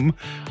home,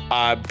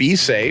 be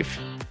safe.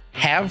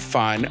 Have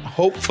fun.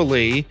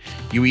 Hopefully,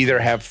 you either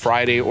have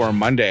Friday or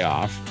Monday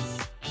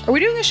off. Are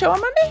we doing a show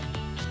on Monday?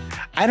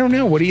 I don't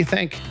know. What do you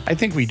think? I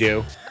think we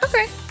do.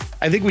 Okay.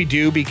 I think we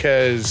do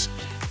because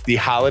the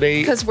holiday...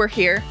 Because we're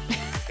here.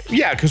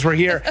 Yeah, because we're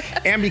here.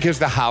 And because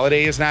the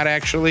holiday is not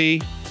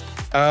actually...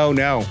 Oh,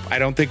 no. I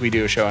don't think we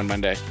do a show on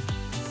Monday.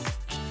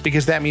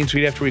 Because that means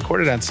we'd have to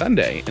record it on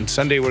Sunday. And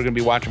Sunday, we're going to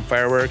be watching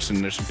fireworks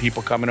and there's some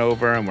people coming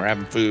over and we're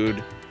having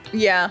food.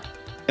 Yeah.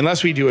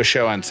 Unless we do a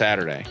show on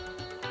Saturday.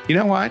 You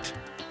know what?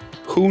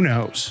 Who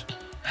knows?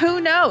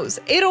 Who knows?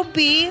 It'll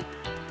be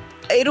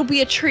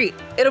a treat.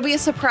 It'll be a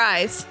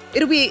surprise.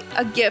 It'll be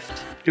a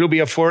gift. It'll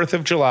be a 4th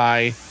of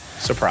July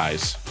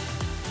surprise.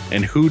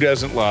 And who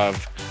doesn't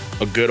love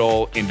a good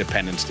old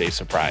Independence Day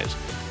surprise?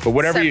 But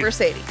whatever Except for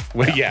Sadie.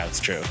 Well, yeah, it's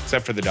true.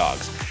 Except for the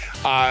dogs.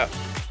 But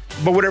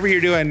whatever you're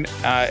doing,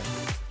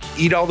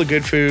 eat all the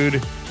good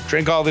food,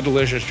 drink all the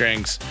delicious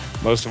drinks.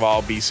 Most of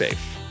all, be safe.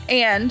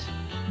 And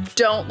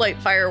don't light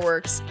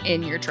fireworks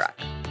in your truck.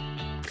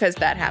 Because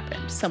that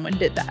happened. Someone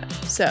did that.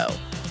 So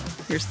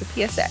here's the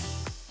PSA.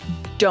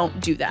 Don't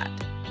do that.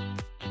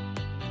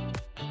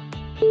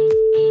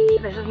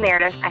 This is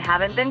Meredith. I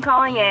haven't been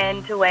calling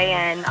in to weigh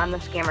in on the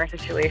scammer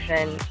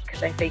situation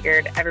because I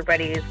figured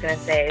everybody's going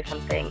to say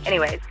something.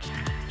 Anyways,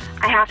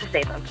 I have to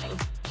say something.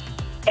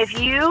 If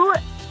you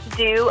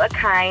do a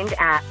kind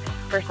act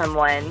for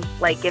someone,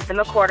 like give them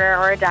a quarter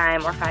or a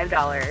dime or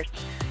 $5,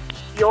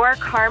 your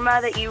karma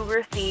that you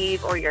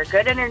receive or your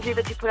good energy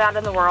that you put out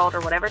in the world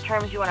or whatever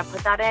terms you want to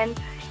put that in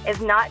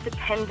is not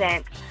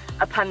dependent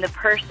upon the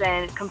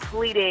person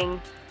completing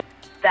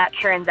that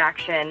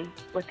transaction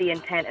with the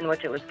intent in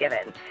which it was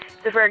given.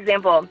 So, for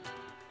example,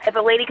 if a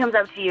lady comes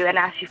up to you and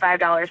asks you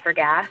 $5 for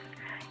gas,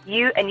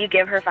 you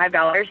give her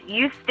 $5,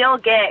 you still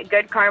get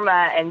good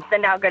karma and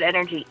send out good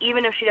energy,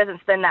 even if she doesn't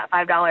spend that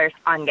 $5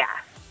 on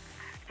gas.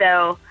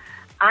 So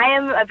I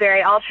am a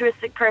very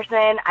altruistic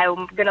person.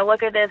 I'm going to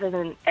look at this as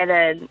in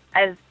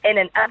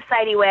an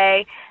upsidey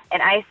way,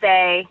 and I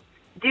say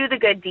do the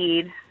good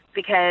deed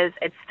because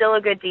it's still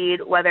a good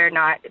deed whether or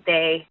not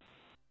they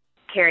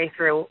carry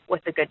through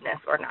with the goodness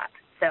or not.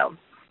 So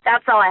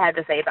that's all I had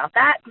to say about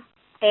that,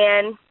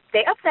 and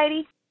stay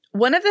upsidey.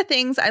 One of the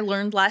things I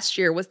learned last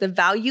year was the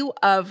value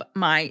of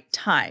my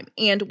time.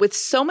 And with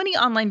so many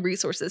online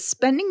resources,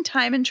 spending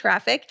time in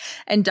traffic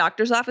and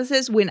doctor's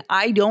offices when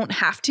I don't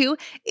have to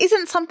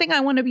isn't something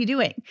I want to be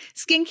doing.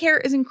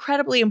 Skincare is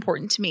incredibly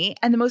important to me.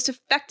 And the most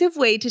effective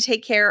way to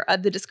take care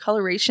of the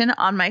discoloration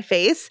on my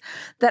face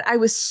that I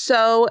was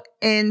so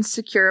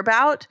insecure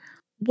about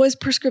was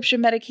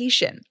prescription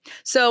medication.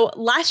 So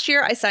last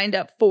year I signed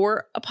up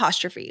for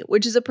Apostrophe,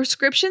 which is a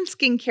prescription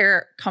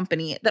skincare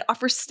company that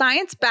offers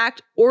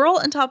science-backed oral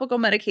and topical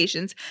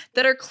medications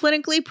that are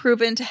clinically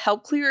proven to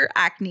help clear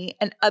acne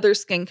and other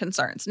skin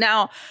concerns.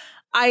 Now,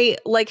 I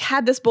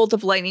had this bolt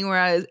of lightning where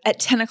I was at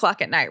 10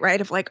 o'clock at night, right?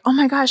 Of oh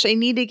my gosh, I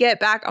need to get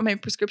back on my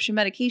prescription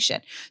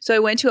medication. So I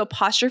went to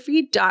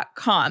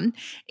apostrophe.com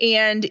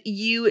and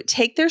you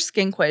take their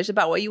skin quiz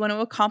about what you want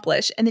to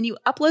accomplish. And then you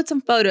upload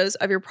some photos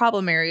of your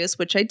problem areas,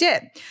 which I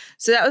did.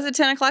 So that was at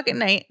 10 o'clock at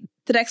night.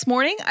 The next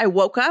morning, I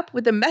woke up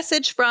with a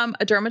message from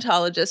a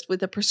dermatologist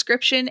with a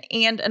prescription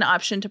and an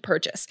option to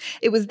purchase.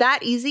 It was that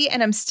easy,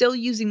 and I'm still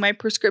using my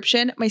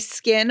prescription. My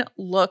skin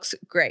looks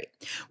great.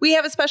 We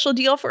have a special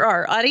deal for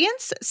our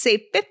audience.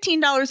 Save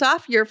 $15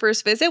 off your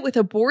first visit with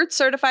a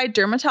board-certified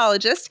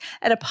dermatologist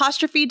at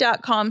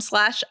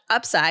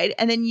apostrophe.com/upside,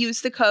 and then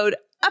use the code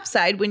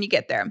UPSIDE when you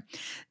get there.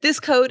 This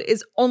code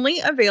is only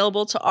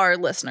available to our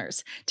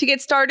listeners. To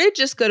get started,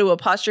 just go to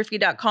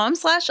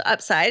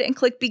apostrophe.com/upside and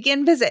click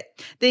begin visit.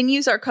 Then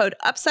use our code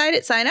UPSIDE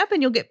at sign up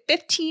and you'll get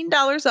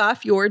 $15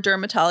 off your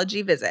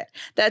dermatology visit.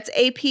 That's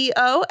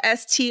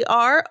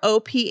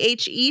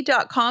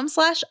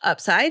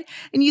apostrophe.com/upside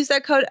and use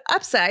that code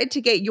UPSIDE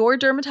to get your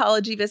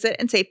dermatology visit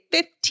and save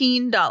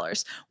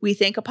 $15. We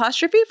thank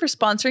Apostrophe for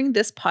sponsoring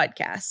this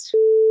podcast.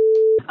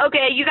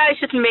 Okay, you guys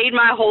just made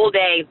my whole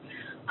day.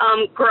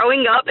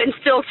 Growing up, and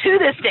still to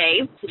this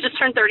day, just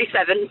turned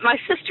 37, my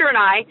sister and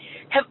I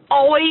have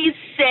always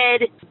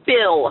said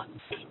Bill.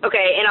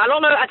 Okay, and I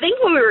don't know, I think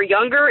when we were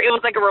younger, it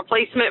was like a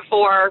replacement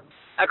for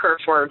a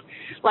curse word.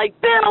 Like,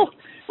 Bill,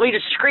 we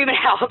just scream it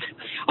out.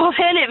 Well,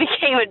 then it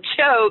became a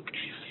joke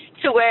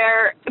to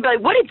where,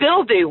 like, what did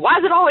Bill do? Why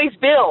is it always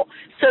Bill?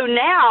 So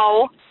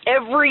now,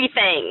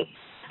 everything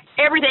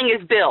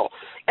is Bill.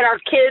 And our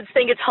kids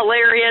think it's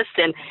hilarious,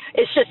 and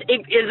it's just,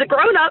 as the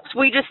grown-ups,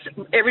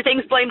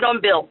 everything's blamed on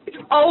Bill. It's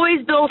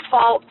always Bill's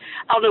fault.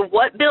 I don't know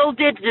what Bill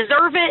did to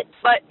deserve it,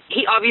 but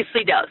he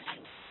obviously does.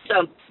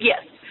 So,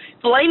 yes,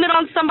 blame it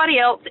on somebody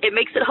else. It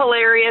makes it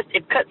hilarious.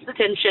 It cuts the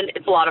tension.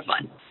 It's a lot of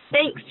fun.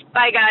 Thanks.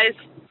 Bye, guys.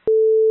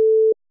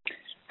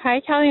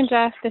 Hi, Callie and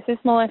Jeff. This is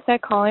Melissa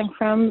calling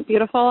from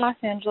beautiful Los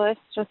Angeles,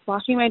 just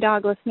walking my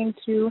dog, listening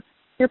to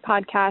your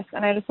podcast,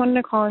 and I just wanted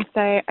to call and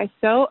say I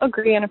so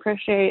agree and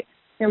appreciate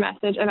your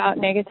message about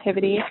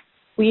negativity.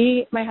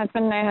 My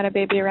husband and I had a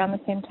baby around the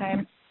same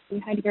time. We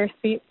had your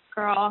sweet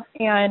girl,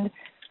 and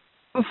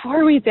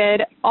before we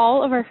did,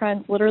 all of our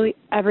friends, literally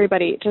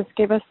everybody, just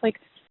gave us like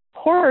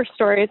horror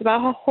stories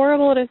about how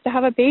horrible it is to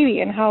have a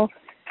baby and how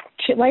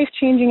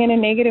life-changing in a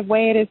negative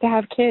way it is to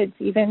have kids.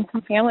 Even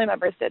some family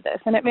members did this,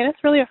 and it made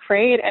us really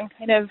afraid and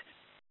kind of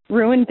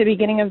ruined the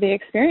beginning of the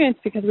experience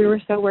because we were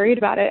so worried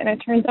about it. And it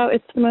turns out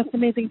it's the most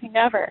amazing thing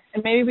ever.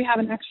 And maybe we have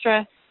an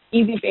extra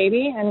easy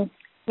baby, and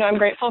I'm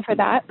grateful for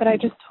that, but I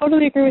just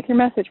totally agree with your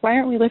message. Why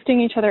aren't we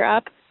lifting each other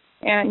up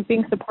and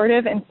being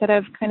supportive instead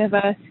of kind of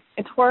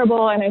it's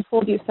horrible and I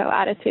told you so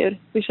attitude?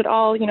 We should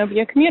all, be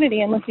a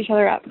community and lift each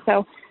other up.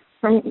 So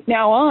from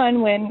now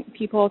on, when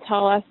people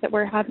tell us that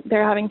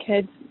they're having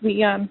kids,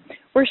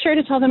 we're sure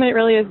to tell them it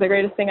really is the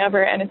greatest thing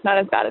ever and it's not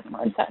as bad as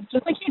Mom said.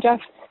 Just like you, Jeff.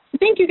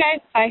 Thank you, guys.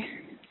 Bye.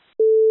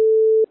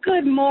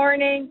 Good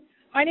morning.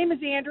 My name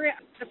is Andrea.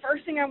 The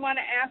first thing I want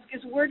to ask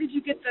is, where did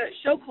you get the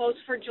show clothes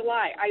for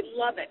July? I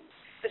love it.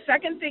 The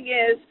second thing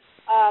is,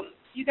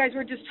 you guys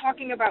were just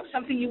talking about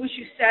something you wish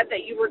you said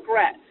that you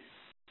regret.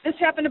 This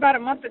happened about a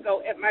month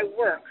ago at my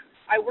work.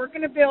 I work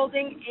in a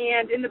building,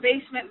 and in the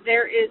basement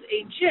there is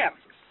a gym.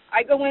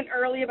 I go in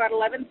early, about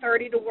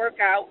 11:30, to work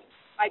out.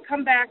 I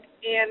come back,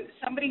 and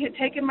somebody had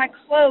taken my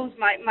clothes,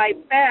 my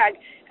bag,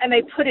 and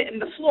they put it in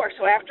the floor.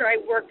 So after I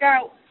work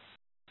out,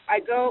 I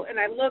go and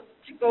I look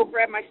to go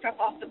grab my stuff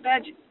off the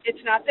bench.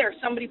 It's not there.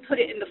 Somebody put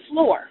it in the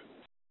floor.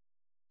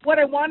 What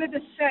I wanted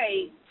to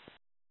say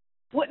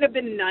wouldn't have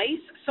been nice,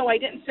 so I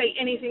didn't say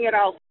anything at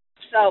all.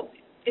 So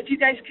if you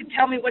guys could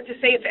tell me what to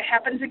say if it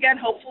happens again,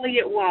 hopefully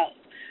it won't.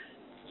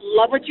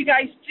 Love what you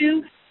guys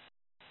do.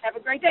 Have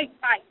a great day.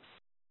 Bye.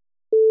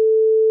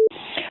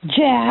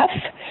 Jeff,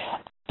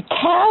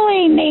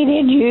 Callie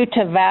needed you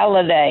to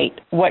validate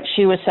what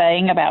she was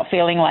saying about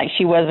feeling like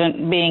she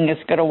wasn't being as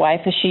good a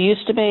wife as she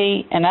used to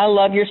be. And I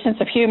love your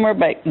sense of humor,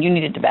 but you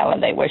needed to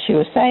validate what she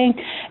was saying.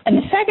 And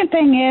the second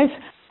thing is,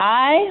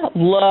 I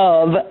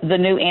love the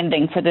new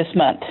ending for this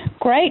month.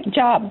 Great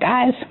job,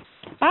 guys.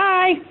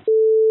 Bye.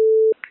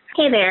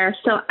 Hey there.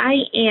 So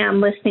I am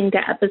listening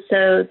to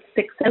episode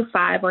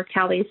 605 where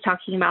Callie's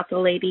talking about the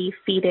lady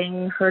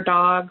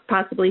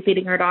possibly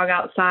feeding her dog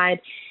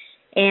outside.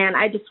 And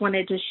I just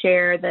wanted to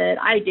share that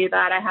I do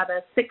that. I have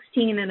a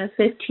 16 and a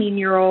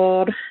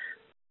 15-year-old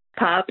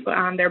pup.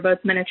 They're both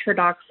miniature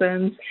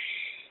dachshunds.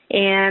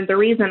 And the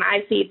reason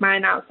I feed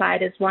mine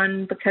outside is,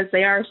 one, because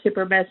they are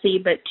super messy,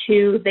 but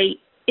two, they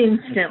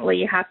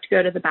instantly have to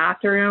go to the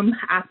bathroom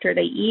after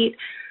they eat.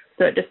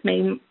 So it just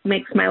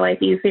makes my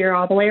life easier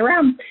all the way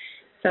around.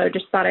 So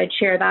just thought I'd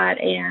share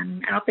that.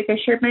 And I don't think I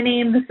shared my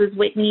name. This is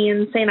Whitney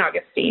in St.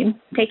 Augustine.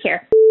 Take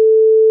care.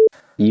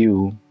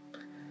 You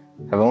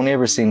have only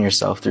ever seen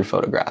yourself through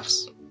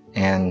photographs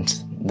and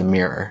the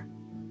mirror.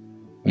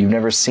 You've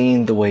never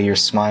seen the way your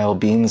smile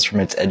beams from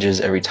its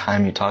edges every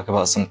time you talk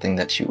about something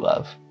that you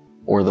love,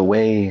 or the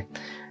way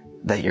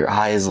that your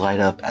eyes light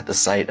up at the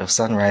sight of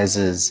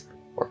sunrises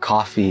or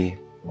coffee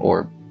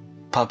or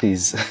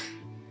puppies.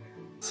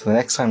 So the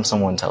next time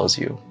someone tells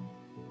you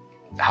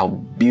how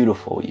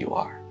beautiful you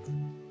are,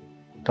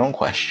 don't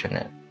question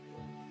it.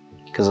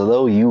 Because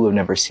although you have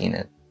never seen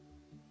it,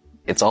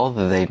 it's all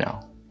that they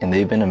know, and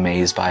they've been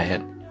amazed by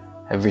it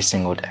every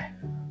single day.